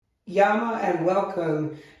Yama and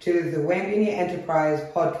welcome to the Wambinia Enterprise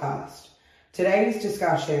podcast. Today's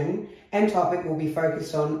discussion and topic will be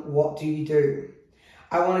focused on what do you do?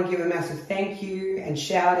 I want to give a massive thank you and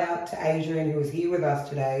shout out to Adrian, who is here with us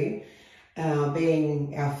today,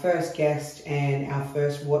 being our first guest and our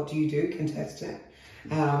first What Do You Do contestant.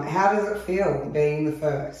 How does it feel being the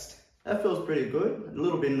first? That feels pretty good. A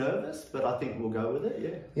little bit nervous, but I think we'll go with it,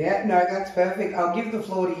 yeah. Yeah, no, that's perfect. I'll give the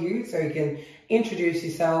floor to you so you can introduce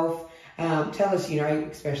yourself. Tell us,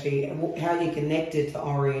 especially how you connected to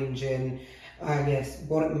Orange and I guess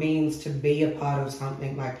what it means to be a part of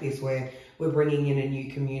something like this where we're bringing in a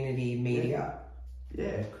new community media.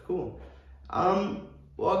 Yeah, cool.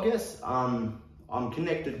 Well, I guess I'm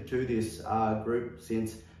connected to this group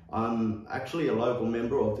since I'm actually a local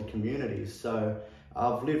member of the community. So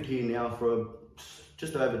I've lived here now for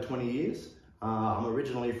just over 20 years. I'm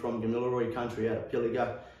originally from Gamilaroi country out of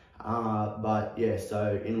Pilliga. But yeah,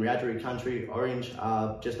 so in Wiradjuri country, Orange,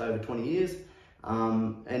 just over 20 years.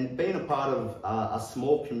 And being a part of a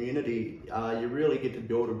small community, you really get to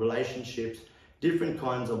build relationships, different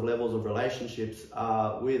kinds of levels of relationships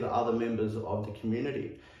with other members of the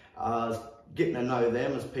community. Getting to know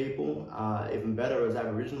them as people, even better as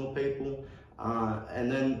Aboriginal people, and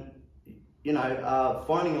then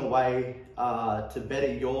finding a way to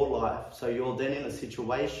better your life. So you're then in a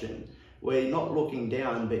situation where you're not looking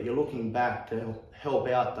down, but you're looking back to help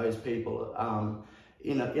out those people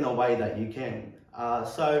in a way that you can.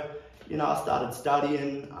 So I started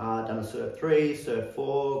studying, done a Cert 3, Cert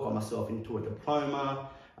 4, got myself into a diploma,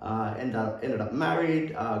 ended up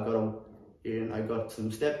married, got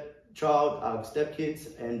some stepkids,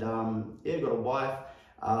 and got a wife.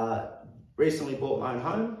 Recently bought my own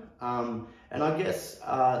home. And I guess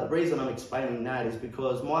the reason I'm explaining that is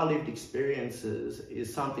because my lived experiences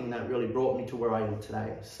is something that really brought me to where I am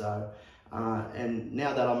today. So, and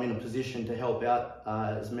now that I'm in a position to help out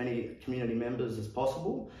as many community members as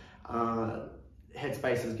possible,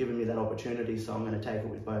 Headspace has given me that opportunity, so I'm going to take it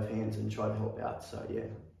with both hands and try to help out. So, yeah.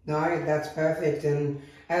 No, that's perfect. And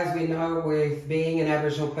as we know, with being an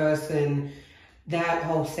Aboriginal person, that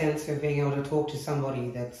whole sense of being able to talk to somebody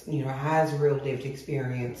that's, has real lived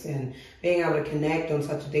experience and being able to connect on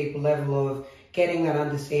such a deeper level of getting that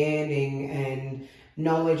understanding and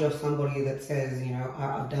knowledge of somebody that says,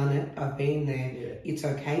 I've done it, I've been there, It's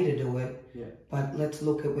okay to do it, but let's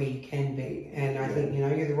look at where you can be. And I think,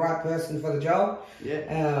 you're the right person for the job.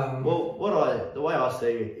 Yeah. Well, the way I see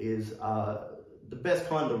it is the best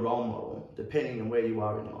kind of role model, depending on where you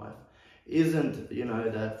are in life, isn't,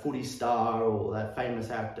 that footy star or that famous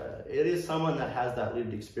actor. It is someone that has that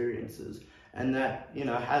lived experiences and that,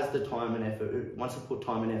 has the time and effort, wants to put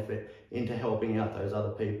time and effort into helping out those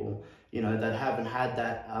other people, that haven't had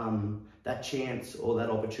that chance or that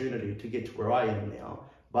opportunity to get to where I am now.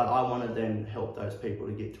 But I want to then help those people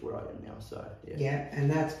to get to where I am now. So, yeah. Yeah, and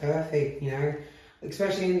that's perfect,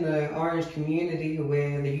 especially in the Orange community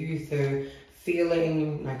where the youth are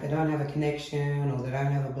feeling like they don't have a connection or they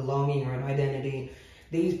don't have a belonging or an identity.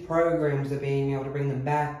 These programs are being able to bring them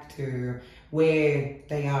back to where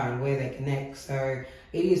they are and where they connect. So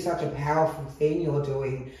it is such a powerful thing you're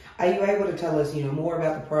doing. Are you able to tell us, more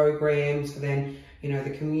about the program so then,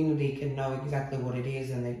 the community can know exactly what it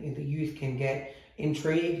is and the youth can get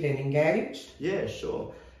intrigued and engaged? Yeah,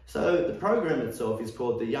 sure. So the program itself is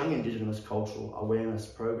called the Young Indigenous Cultural Awareness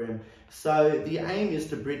Program. So the aim is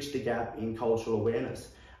to bridge the gap in cultural awareness.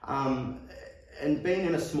 And being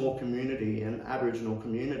in a small community, an Aboriginal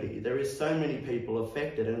community, there is so many people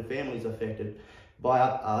affected and families affected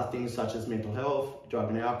by things such as mental health, drug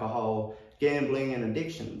and alcohol, gambling and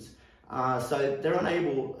addictions. So they're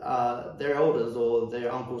unable, their elders or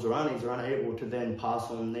their uncles or aunties are unable to then pass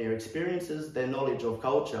on their experiences, their knowledge of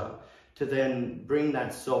culture, to then bring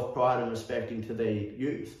that self-pride and respect into their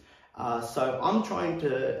youth. So I'm trying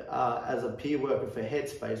to, as a peer worker for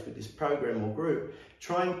Headspace with this program or group,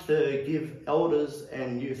 trying to give elders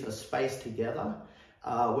and youth a space together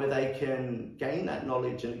where they can gain that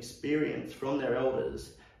knowledge and experience from their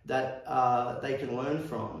elders that they can learn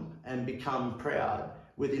from and become proud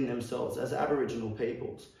within themselves as Aboriginal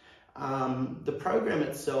peoples. The program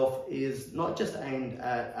itself is not just aimed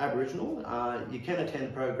at Aboriginal. You can attend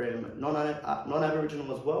the program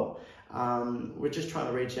non-Aboriginal as well. We're just trying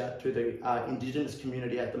to reach out to the Indigenous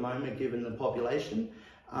community at the moment, given the population.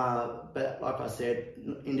 But like I said,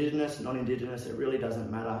 Indigenous, non-Indigenous, it really doesn't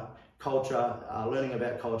matter. Culture, learning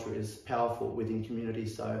about culture is powerful within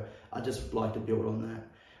communities, so I just like to build on that.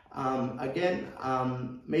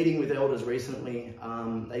 Meeting with elders recently,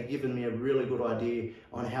 they've given me a really good idea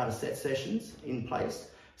on how to set sessions in place.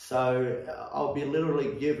 So I'll be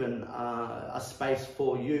literally given a space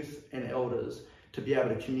for youth and elders to be able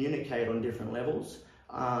to communicate on different levels,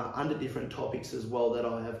 under different topics as well that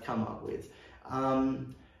I have come up with.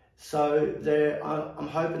 So I'm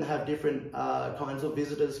hoping to have different kinds of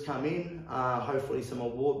visitors come in, hopefully some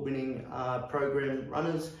award-winning program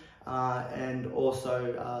runners, and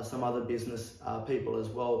also some other business people as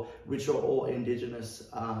well, which are all Indigenous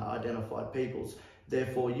identified peoples.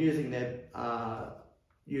 Therefore, using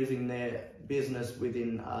their business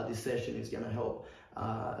within this session is going to help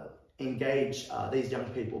engage these young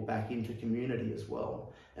people back into community as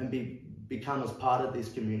well, and become as part of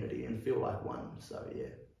this community and feel like one. So yeah.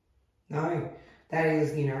 No, that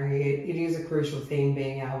is, it is a crucial thing,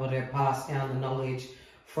 being able to pass down the knowledge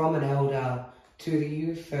from an elder to the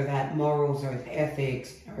youth, so that morals or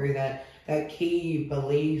ethics, that key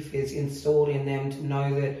belief is installed in them, to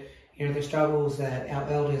know that the struggles that our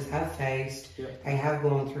elders have faced, they have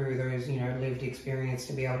gone through those, lived experience,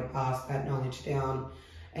 to be able to pass that knowledge down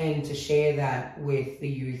and to share that with the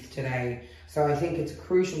youth today. So I think it's a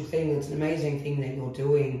crucial thing. It's an amazing thing that you're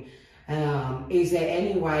doing. Is there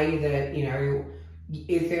any way that,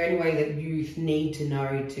 youth need to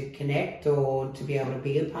know to connect or to be able to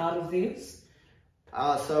be a part of this?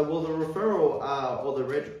 The referral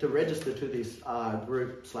to register to this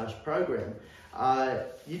group/program,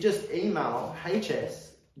 you just email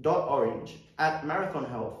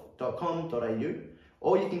hs.orange@marathonhealth.com.au,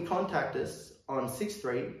 or you can contact us on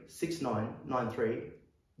 63699300.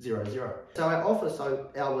 So our office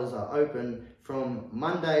hours are open from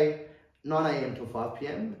Monday 9 a.m. till 5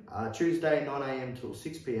 p.m, Tuesday 9 a.m. till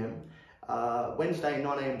 6 p.m, Wednesday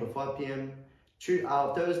 9 a.m. till 5 p.m,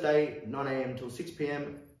 Thursday 9 a.m. till 6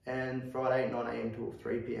 p.m, and Friday 9 a.m. till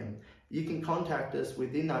 3 p.m. You can contact us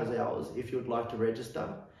within those hours if you would like to register.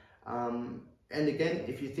 And again,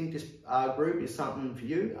 if you think this group is something for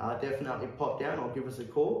you, definitely pop down or give us a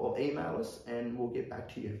call or email us, and we'll get back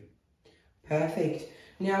to you. Perfect.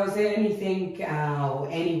 Now, is there anything or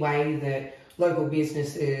any way that local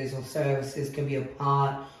businesses or services can be a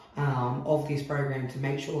part of this program to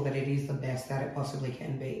make sure that it is the best that it possibly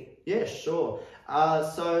can be? Yeah, sure.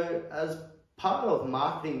 So as part of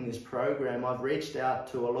marketing this program, I've reached out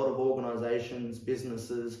to a lot of organisations,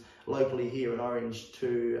 businesses locally here in Orange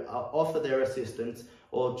to offer their assistance,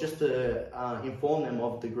 or just to inform them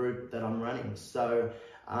of the group that I'm running. So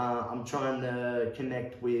I'm trying to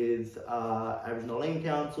connect with Aboriginal land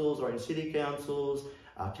councils, Orange city councils,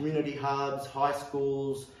 community hubs, high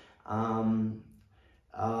schools,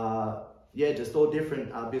 just all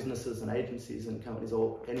different businesses and agencies and companies,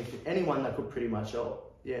 or anyone that could pretty much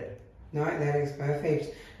help. Yeah. No, that is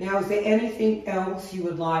perfect. Now, is there anything else you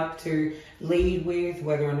would like to lead with,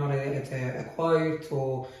 whether or not it's a quote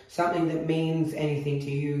or something that means anything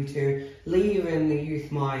to you, to leave in the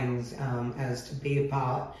youth minds as to be a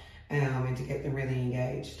part and to get them really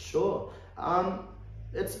engaged? Sure.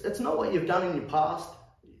 It's not what you've done in your past.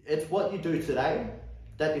 It's what you do today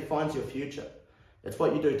that defines your future. It's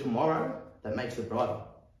what you do tomorrow that makes it brighter.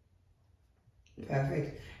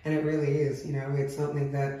 Perfect. And it really is, it's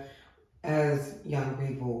something that, as young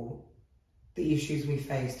people, the issues we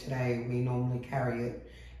face today, we normally carry it,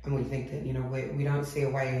 and we think that, we don't see a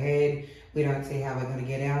way ahead, we don't see how we're going to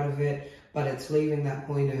get out of it, but it's leaving that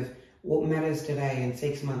point of what matters today in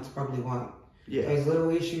 6 months probably won't. Yeah. Those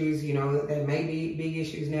little issues, there may be big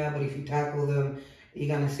issues now, but if you tackle them,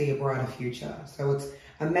 you're going to see a brighter future. So it's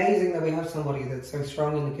amazing that we have somebody that's so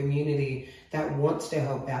strong in the community that wants to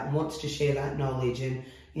help out, wants to share that knowledge, and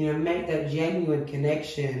make that genuine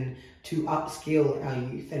connection to upskill our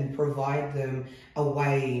youth and provide them a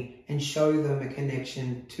way and show them a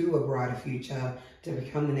connection to a brighter future to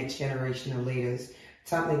become the next generation of leaders. It's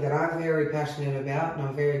something that I'm very passionate about, and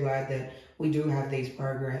I'm very glad that we do have these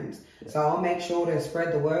programs. Yeah. So I'll make sure to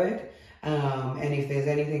spread the word, and if there's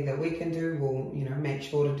anything that we can do, we'll make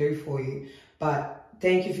sure to do for you. But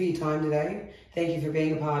thank you for your time today. Thank you for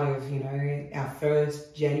being a part of our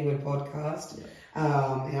first genuine podcast. Yeah.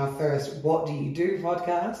 Our first What Do You Do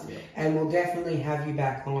podcast, and we'll definitely have you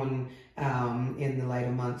back on in the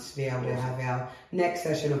later months to be able to have our next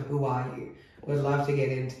session of Who Are You? We'd love to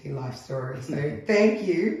get into your life story. So thank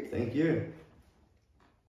you. Thank you.